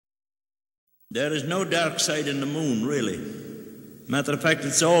There is no dark side in the moon, really. Matter of fact,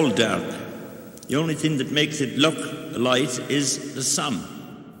 it's all dark. The only thing that makes it look light is the sun.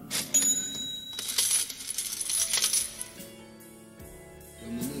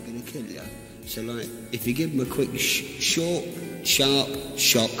 They're going to kill you. So, like, if you give them a quick, short, sharp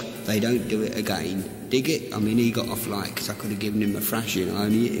shock, they don't do it again. Dig it? I mean, he got off light because I could have given him a thrashing. I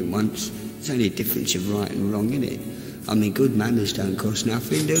only hit him once. There's only a difference of right and wrong, innit? I mean, good manners don't cost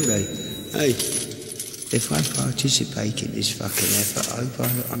nothing, do they? Hey, if I participate in this fucking effort, I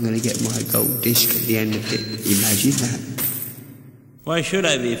hope I'm going to get my gold disc at the end of it. Imagine that. Why should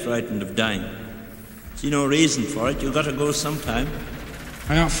I be frightened of dying? See no reason for it. You've got to go sometime.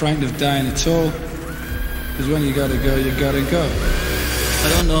 I aren't frightened of dying at all. Because when you gotta go, you gotta go.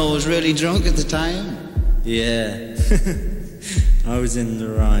 I don't know, I was really drunk at the time. Yeah. I was in the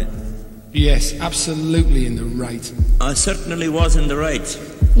right. Yes, absolutely in the right. I certainly was in the right.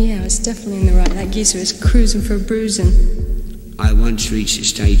 Yeah, I was definitely in the right. That geezer was cruising for a bruising. I once reached a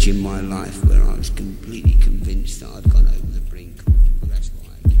stage in my life where